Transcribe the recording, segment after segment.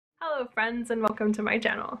Hello friends and welcome to my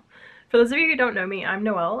channel. For those of you who don't know me, I'm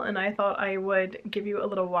Noelle and I thought I would give you a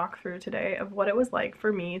little walkthrough today of what it was like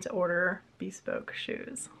for me to order Bespoke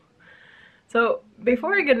shoes. So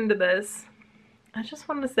before I get into this, I just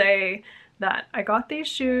want to say that I got these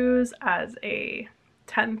shoes as a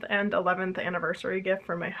 10th and 11th anniversary gift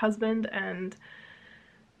from my husband, and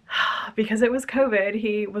because it was COVID,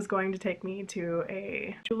 he was going to take me to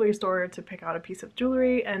a jewelry store to pick out a piece of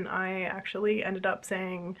jewelry, and I actually ended up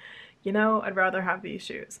saying, you know, I'd rather have these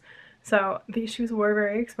shoes. So these shoes were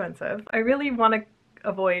very expensive. I really want to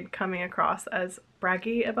avoid coming across as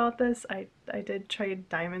braggy about this. I did trade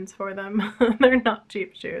diamonds for them. They're not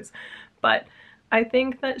cheap shoes, but I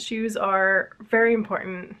think that shoes are very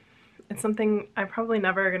important. It's something I'm probably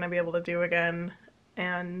never going to be able to do again,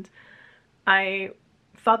 and I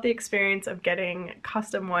thought the experience of getting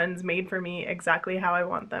custom ones made for me exactly how I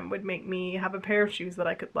want them would make me have a pair of shoes that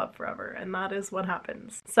I could love forever, and that is what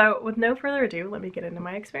happens. So with no further ado, let me get into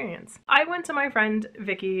my experience. I went to my friend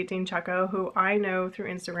Vicky, who I know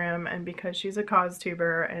through Instagram, and because she's a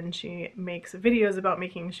CosTuber and she makes videos about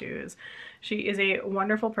making shoes. She is a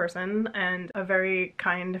wonderful person and a very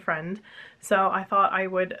kind friend, so I thought I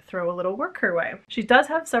would throw a little work her way. She does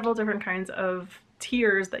have several different kinds of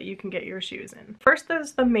tiers that you can get your shoes in. First,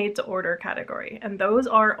 there's the made to order category, and those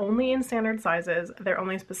are only in standard sizes. They're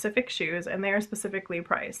only specific shoes and they are specifically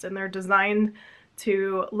priced, and they're designed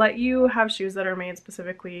to let you have shoes that are made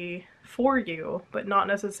specifically for you, but not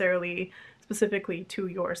necessarily specifically to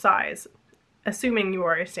your size, assuming you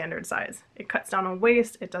are a standard size. It cuts down on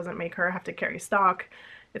waste, it doesn't make her have to carry stock.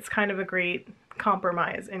 It's kind of a great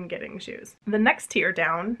compromise in getting shoes. The next tier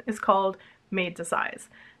down is called made to size.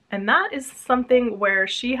 And that is something where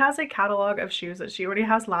she has a catalog of shoes that she already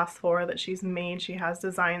has lasts for, that she's made, she has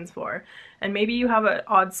designs for. And maybe you have an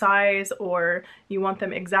odd size, or you want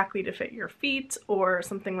them exactly to fit your feet or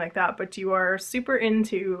something like that, but you are super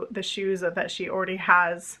into the shoes that she already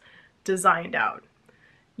has designed out.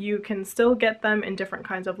 You can still get them in different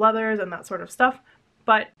kinds of leathers and that sort of stuff,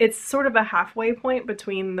 but it's sort of a halfway point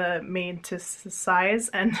between the made to size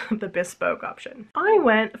and the bespoke option. I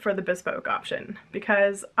went for the bespoke option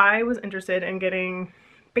because I was interested in getting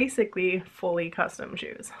basically fully custom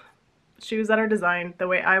shoes. Shoes that are designed the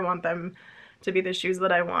way I want them to be, the shoes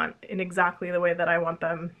that I want in exactly the way that I want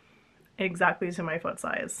them, exactly to my foot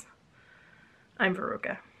size. I'm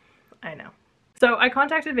Veruca, I know. So I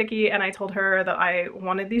contacted Vicky and I told her that I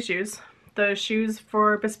wanted these shoes. The shoes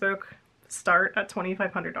for bespoke start at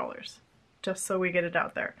 $2,500, just so we get it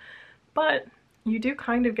out there. But you do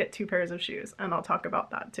kind of get two pairs of shoes, and I'll talk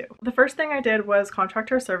about that too. The first thing I did was contract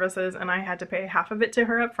her services, and I had to pay half of it to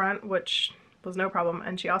her up front, which was no problem,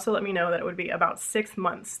 and she also let me know that it would be about 6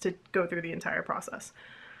 months to go through the entire process.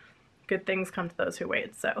 Good things come to those who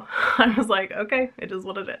wait, so I was like, okay, it is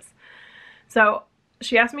what it is. So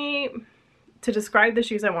she asked me to describe the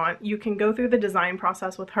shoes I want. You can go through the design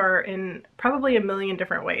process with her in probably a million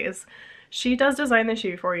different ways. She does design the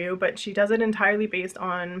shoe for you, but she does it entirely based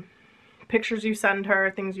on pictures you send her,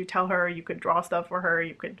 things you tell her. You could draw stuff for her,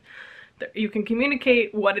 you can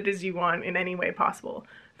communicate what it is you want in any way possible.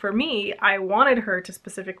 For me, I wanted her to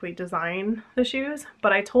specifically design the shoes,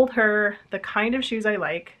 but I told her the kind of shoes I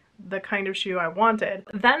like, the kind of shoe I wanted.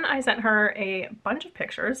 Then I sent her a bunch of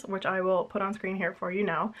pictures, which I will put on screen here for you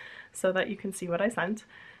now so that you can see what I sent.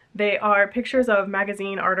 They are pictures of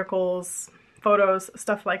magazine articles, photos,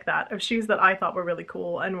 stuff like that, of shoes that I thought were really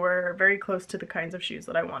cool and were very close to the kinds of shoes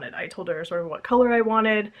that I wanted. I told her sort of what color I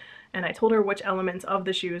wanted, and I told her which elements of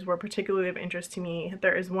the shoes were particularly of interest to me.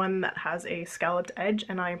 There is one that has a scalloped edge,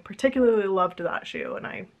 and I particularly loved that shoe, and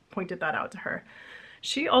I pointed that out to her.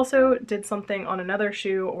 She also did something on another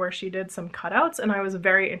shoe where she did some cutouts, and I was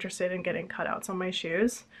very interested in getting cutouts on my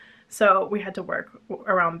shoes. So we had to work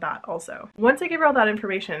around that also. Once I gave her all that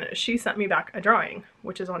information, she sent me back a drawing,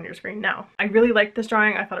 which is on your screen now. I really liked this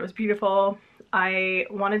drawing. I thought it was beautiful. I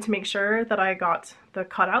wanted to make sure that I got the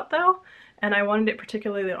cutout though, and I wanted it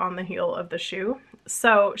particularly on the heel of the shoe.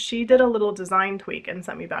 So she did a little design tweak and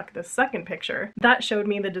sent me back this second picture that showed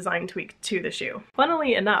me the design tweak to the shoe.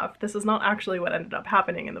 Funnily enough, this is not actually what ended up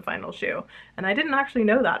happening in the final shoe, and I didn't actually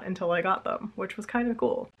know that until I got them, which was kind of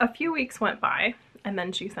cool. A few weeks went by, and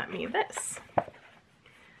then she sent me this,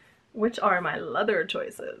 which are my leather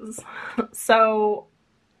choices. So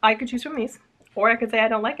I could choose from these, or I could say I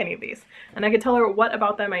don't like any of these, and I could tell her what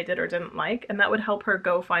about them I did or didn't like, and that would help her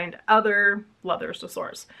go find other leathers to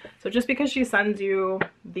source. So just because she sends you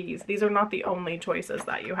these are not the only choices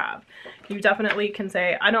that you have. You definitely can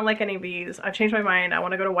say, I don't like any of these, I've changed my mind, I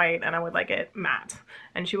want to go to white and I would like it matte,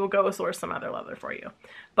 and she will go source some other leather for you.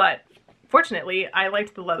 But fortunately, I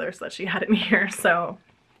liked the leathers that she had in here, so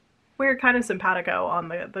we're kind of simpatico on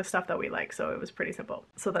the stuff that we like, so it was pretty simple.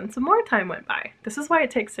 So then some more time went by. This is why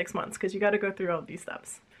it takes 6 months, because you got to go through all of these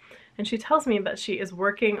steps. And she tells me that she is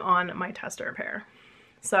working on my tester pair.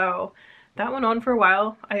 So that went on for a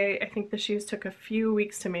while. I think the shoes took a few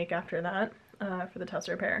weeks to make after that for the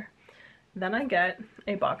tester pair. Then I get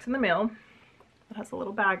a box in the mail that has a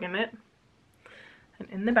little bag in it. And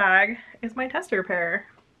in the bag is my tester pair.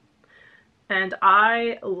 And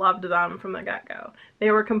I loved them from the get-go.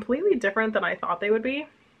 They were completely different than I thought they would be.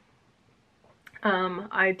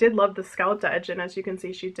 I did love the scalloped edge, and as you can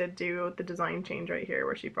see, she did do the design change right here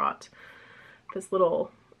where she brought this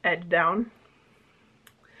little edge down.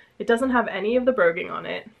 It doesn't have any of the broguing on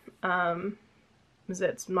it, as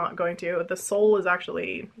it's not going to. The sole is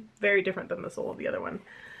actually very different than the sole of the other one.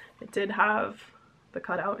 It did have the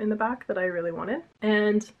cutout in the back that I really wanted,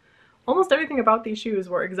 and almost everything about these shoes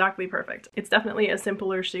were exactly perfect. It's definitely a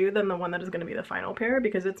simpler shoe than the one that is going to be the final pair,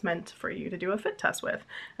 because it's meant for you to do a fit test with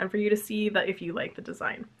and for you to see that if you like the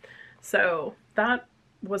design. So that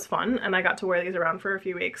was fun, and I got to wear these around for a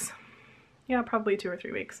few weeks. Yeah, probably 2 or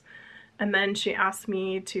 3 weeks. And then she asked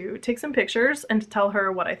me to take some pictures and to tell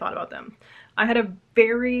her what I thought about them. I had a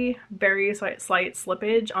very, very slight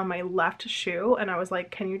slippage on my left shoe, and I was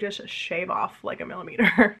like, can you just shave off like a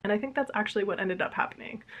millimeter? And I think that's actually what ended up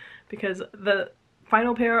happening, because the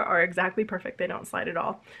final pair are exactly perfect. They don't slide at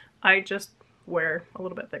all. I just wear a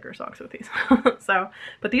little bit thicker socks with these.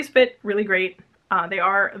 But these fit really great. They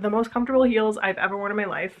are the most comfortable heels I've ever worn in my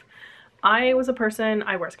life. I was a person,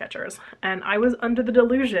 I wear Skechers, and I was under the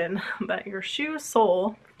delusion that your shoe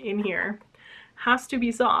sole in here has to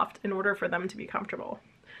be soft in order for them to be comfortable.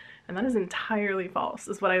 And that is entirely false,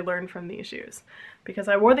 is what I learned from these shoes. Because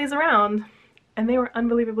I wore these around and they were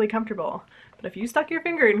unbelievably comfortable. But if you stuck your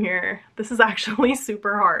finger in here, this is actually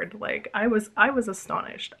super hard. Like, I was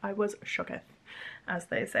astonished. I was shooketh, as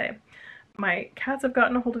they say. My cats have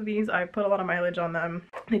gotten a hold of these. I've put a lot of mileage on them.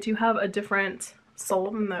 They do have a different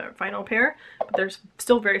sole than the final pair, but they're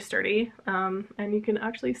still very sturdy. And you can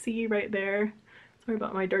actually see right there, sorry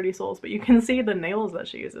about my dirty soles, but you can see the nails that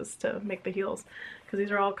she uses to make the heels, because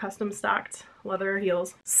these are all custom stacked leather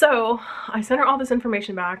heels. So I sent her all this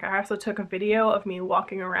information back. I also took a video of me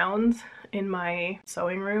walking around in my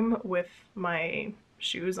sewing room with my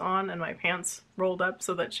shoes on and my pants rolled up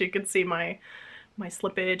so that she could see my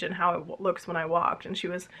slippage and how it looks when I walked. And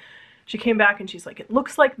she came back and she's like, it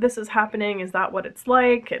looks like this is happening. Is that what it's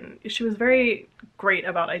like? And she was very great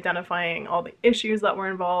about identifying all the issues that were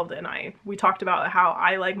involved. And we talked about how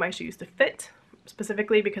I like my shoes to fit,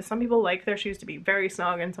 specifically because some people like their shoes to be very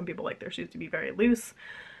snug and some people like their shoes to be very loose.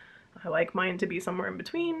 I like mine to be somewhere in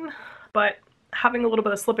between, but having a little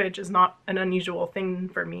bit of slippage is not an unusual thing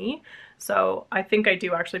for me. So I think I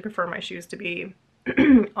do actually prefer my shoes to be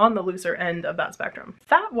on the looser end of that spectrum.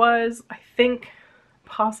 That was, I think,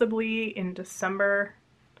 possibly in December,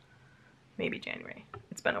 maybe January.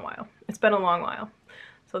 It's been a while. It's been a long while.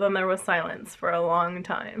 So then there was silence for a long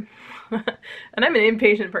time. And I'm an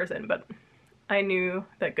impatient person, but I knew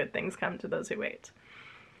that good things come to those who wait.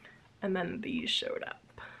 And then these showed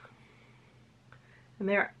up. And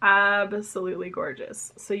they're absolutely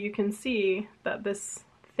gorgeous. So you can see that this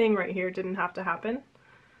thing right here didn't have to happen.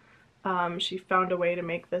 She found a way to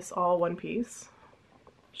make this all one piece.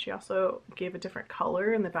 She also gave a different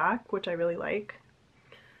color in the back, which I really like.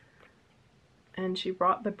 And she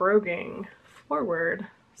brought the broguing forward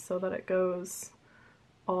so that it goes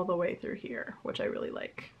all the way through here, which I really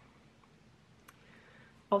like.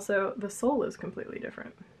 Also, the sole is completely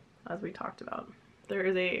different, as we talked about. There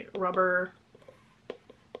is a rubber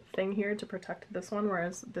thing here to protect this one,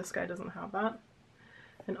 whereas this guy doesn't have that.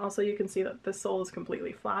 And also you can see that this sole is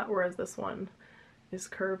completely flat, whereas this one is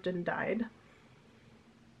curved and dyed. You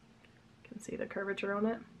can see the curvature on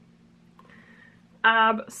it.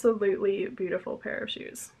 Absolutely beautiful pair of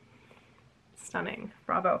shoes. Stunning.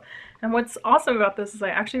 Bravo. And what's awesome about this is I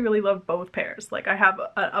actually really love both pairs. Like, I have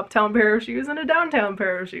an uptown pair of shoes and a downtown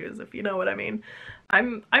pair of shoes, if you know what I mean.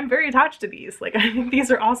 I'm very attached to these. Like, I think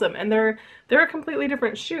these are awesome, and they're a completely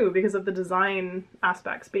different shoe because of the design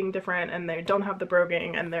aspects being different, and they don't have the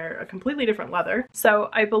broguing, and they're a completely different leather. So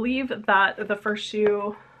I believe that the first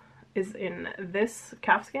shoe is in this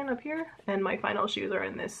calfskin up here, and my final shoes are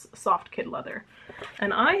in this soft kid leather.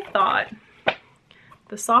 And I thought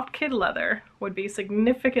the soft kid leather would be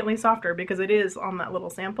significantly softer, because it is, on that little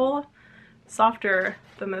sample, softer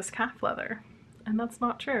than this calf leather. And that's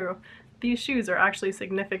not true. These shoes are actually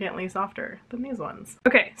significantly softer than these ones.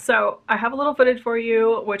 Okay, so I have a little footage for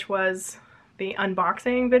you, which was the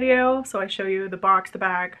unboxing video. So I show you the box, the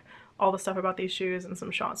bag, all the stuff about these shoes and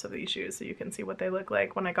some shots of these shoes so you can see what they look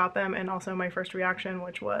like when I got them, and also my first reaction,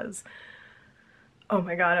 which was, oh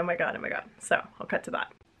my god, oh my god, oh my god. So I'll cut to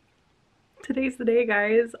that. Today's the day,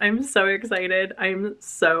 guys. I'm so excited. I'm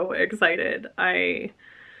so excited. I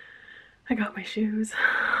got my shoes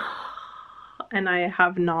and I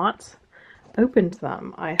have not opened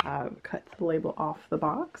them. I have cut the label off the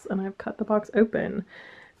box and I've cut the box open,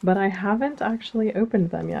 but I haven't actually opened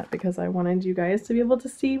them yet because I wanted you guys to be able to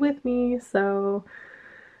see with me. So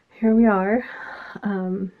here we are.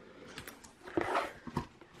 I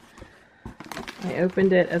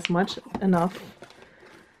opened it enough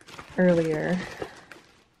earlier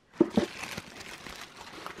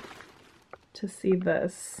to see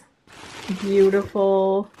this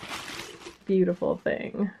beautiful, beautiful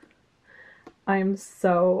thing. I'm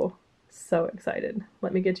so excited.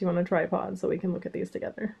 Let me get you on a tripod so we can look at these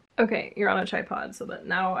together. Okay, you're on a tripod so that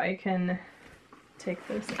now I can take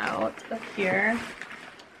this out of here.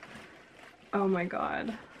 Oh my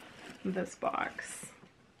god, this box.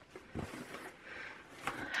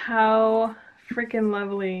 How freaking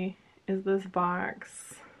lovely is this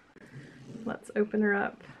box? Let's open her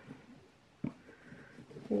up.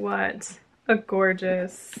 What a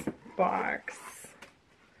gorgeous box.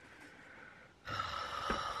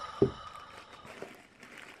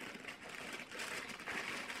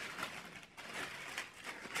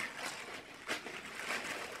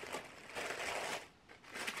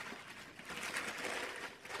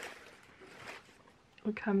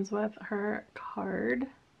 It comes with her card,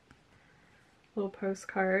 little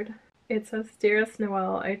postcard. It says, "Dearest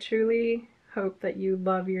Noelle, I truly hope that you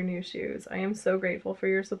love your new shoes. I am so grateful for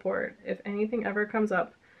your support. If anything ever comes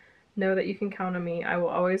up, know that you can count on me. I will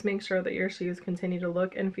always make sure that your shoes continue to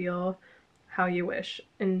look and feel how you wish.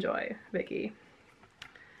 Enjoy, Vicky."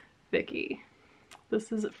 Vicky.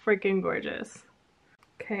 This is freaking gorgeous.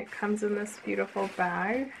 Okay, it comes in this beautiful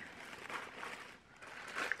bag.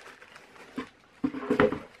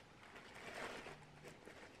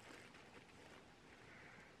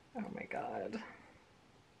 Oh my god.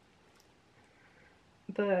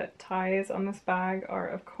 The ties on this bag are,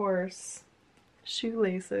 of course,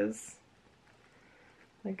 shoelaces.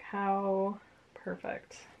 Like, how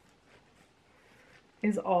perfect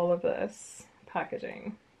is all of this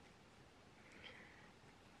packaging?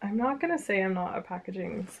 I'm not gonna say I'm not a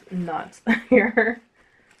packaging nut here.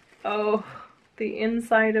 Oh, the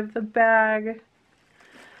inside of the bag.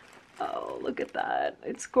 Oh, look at that.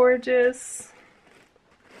 It's gorgeous.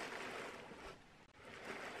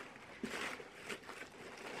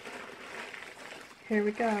 Here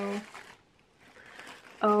we go.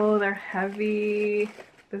 Oh, they're heavy.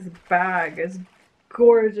 This bag is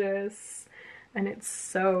gorgeous. And it's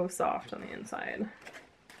so soft on the inside.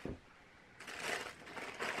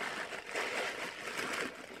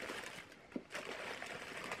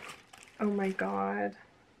 Oh my god.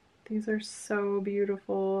 These are so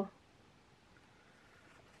beautiful.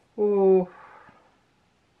 Oh.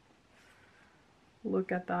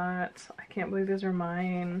 Look at that. I can't believe these are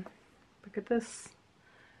mine. Look at this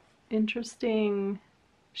interesting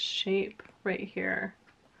shape right here.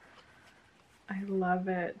 I love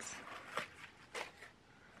it.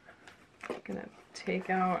 I'm gonna take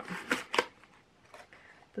out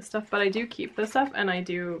the stuff, but I do keep this stuff and I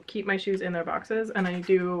do keep my shoes in their boxes and I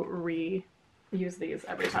do reuse these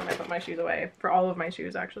every time I put my shoes away, for all of my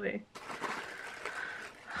shoes actually.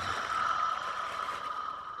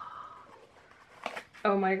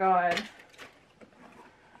 Oh my god.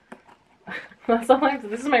 That's all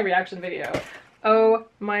this is my reaction video. Oh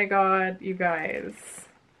my god, you guys.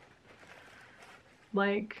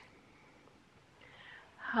 Like,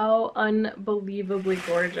 how unbelievably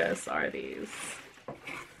gorgeous are these?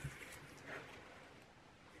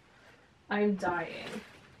 I'm dying.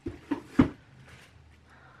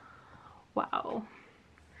 Wow.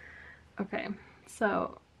 Okay,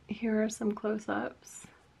 so here are some close-ups.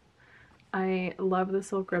 I love the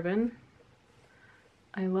silk ribbon.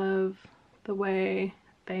 I love the way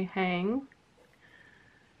they hang.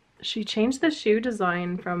 She changed the shoe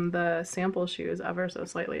design from the sample shoes ever so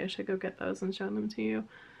slightly. I should go get those and show them to you.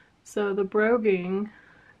 So the broguing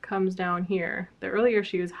comes down here. The earlier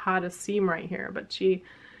shoes had a seam right here, but she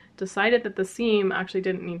decided that the seam actually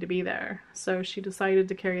didn't need to be there. So she decided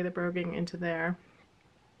to carry the broguing into there,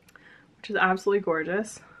 which is absolutely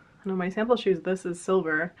gorgeous. And on my sample shoes, this is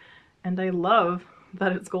silver, and I love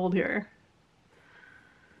that it's gold here.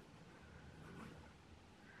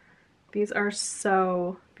 These are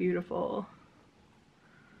so beautiful.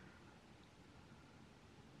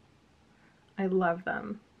 I love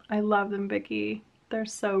them. I love them, Vicky. They're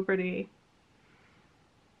so pretty.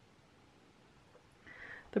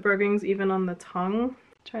 The broging's even on the tongue.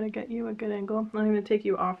 Try to get you a good angle. I'm going to take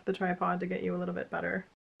you off the tripod to get you a little bit better.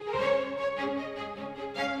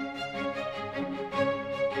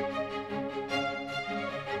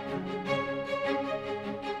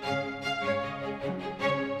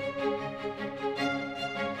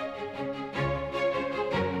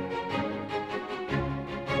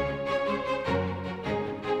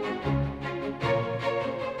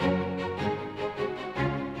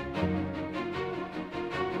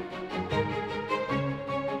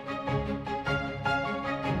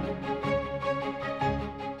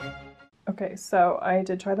 Okay, so I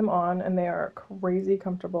did try them on and they are crazy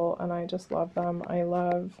comfortable and I just love them. I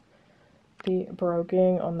love the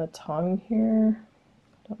broguing on the tongue here.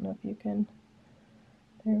 I don't know if you can,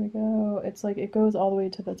 there we go. It's like it goes all the way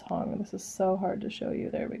to the tongue. This is so hard to show you.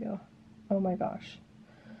 There we go. Oh my gosh.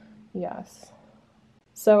 Yes.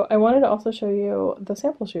 So I wanted to also show you the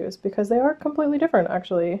sample shoes because they are completely different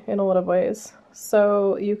actually in a lot of ways.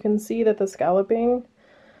 So you can see that the scalloping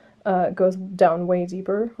goes down way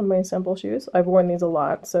deeper on my sample shoes. I've worn these a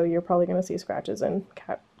lot, so you're probably going to see scratches, and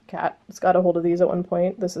Cat's got a hold of these at one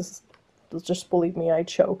point. Just believe me, I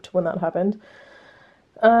choked when that happened.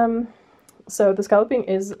 So the scalloping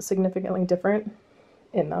is significantly different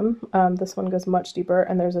in them. This one goes much deeper,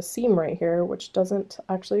 and there's a seam right here, which doesn't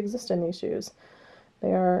actually exist in these shoes.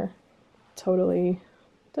 They are totally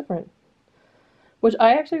different. Which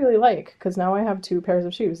I actually really like, because now I have two pairs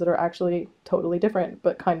of shoes that are actually totally different,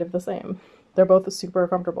 but kind of the same. They're both super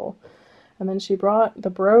comfortable. And then she brought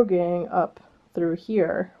the broguing up through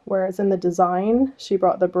here, whereas in the design, she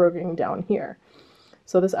brought the broguing down here.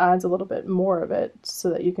 So this adds a little bit more of it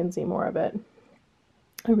so that you can see more of it.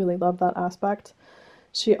 I really love that aspect.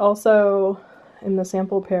 She also, in the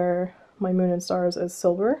sample pair, my Moon and Stars is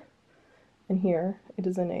silver. And here, it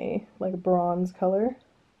is in a like bronze color.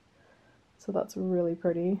 So that's really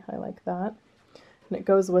pretty. I like that. And it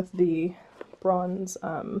goes with the bronze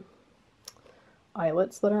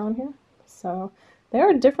eyelets that are on here. So they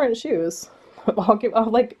are different shoes.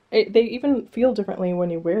 They even feel differently when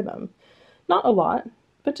you wear them. Not a lot,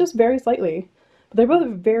 but just very slightly. But they're both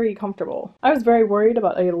very comfortable. I was very worried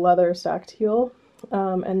about a leather stacked heel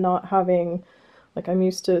and not having, like I'm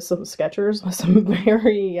used to some Skechers with some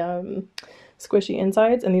very squishy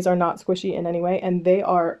insides, and these are not squishy in any way, and they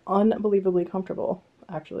are unbelievably comfortable,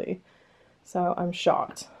 actually. So I'm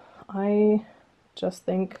shocked. I just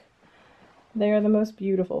think they are the most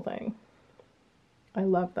beautiful thing. I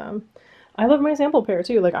love them. I love my sample pair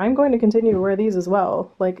too. Like, I'm going to continue to wear these as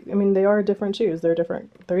well. Like, I mean, they are different shoes. They're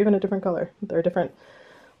different. They're even a different color. They're different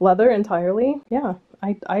leather entirely. Yeah,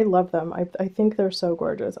 I love them. I think they're so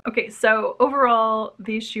gorgeous. Okay, so overall,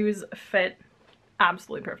 these shoes fit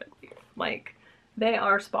absolutely perfectly. Like, they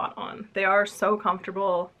are spot on. They are so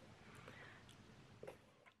comfortable.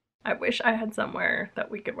 I wish I had somewhere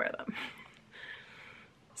that we could wear them.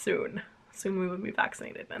 Soon we will be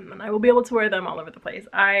vaccinated, and then I will be able to wear them all over the place.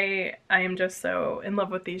 I am just so in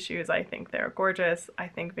love with these shoes. I think they're gorgeous. I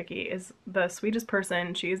think Vicky is the sweetest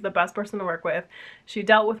person. She's the best person to work with. She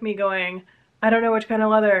dealt with me going, I don't know which kind of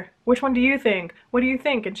leather. Which one do you think? What do you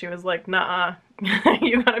think? And she was like, nah,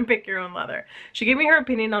 you gotta pick your own leather. She gave me her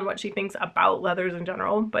opinion on what she thinks about leathers in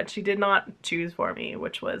general, but she did not choose for me,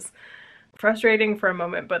 which was frustrating for a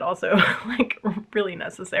moment, but also like really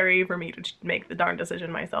necessary for me to make the darn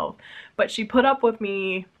decision myself. But she put up with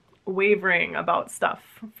me wavering about stuff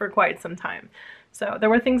for quite some time. So there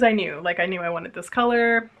were things I knew, like I knew I wanted this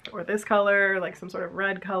color or this color, like some sort of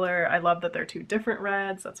red color. I love that they're two different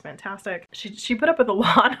reds. That's fantastic. She put up with a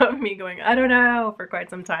lot of me going, I don't know, for quite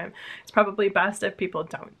some time. It's probably best if people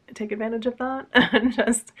don't take advantage of that and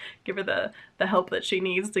just give her the help that she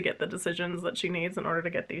needs to get the decisions that she needs in order to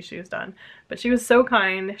get these shoes done. But she was so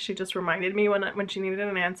kind. She just reminded me when she needed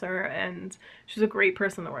an answer, and she's a great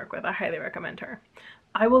person to work with. I highly recommend her.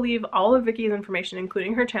 I will leave all of Vicky's information,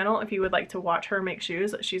 including her channel, if you would like to watch her make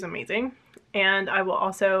shoes. She's amazing. And I will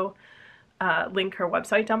also link her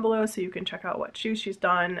website down below so you can check out what shoes she's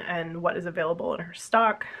done and what is available in her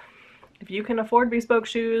stock. If you can afford Bespoke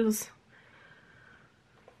shoes,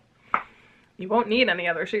 you won't need any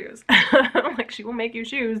other shoes. Like, she will make you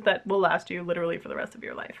shoes that will last you literally for the rest of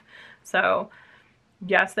your life. So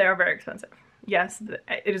yes, they are very expensive. Yes,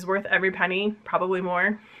 it is worth every penny, probably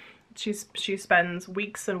more. She spends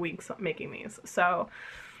weeks and weeks making these, so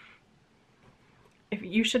if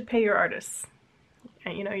you should pay your artists,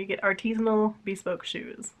 and you know, you get artisanal bespoke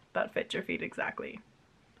shoes that fit your feet exactly.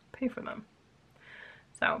 Pay for them.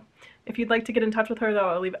 So if you'd like to get in touch with her, though,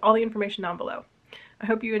 I'll leave all the information down below. I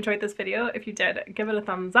hope you enjoyed this video. If you did, give it a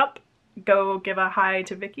thumbs up. Go give a hi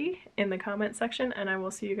to Vicky in the comment section, and I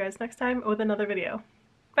will see you guys next time with another video.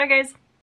 Bye guys!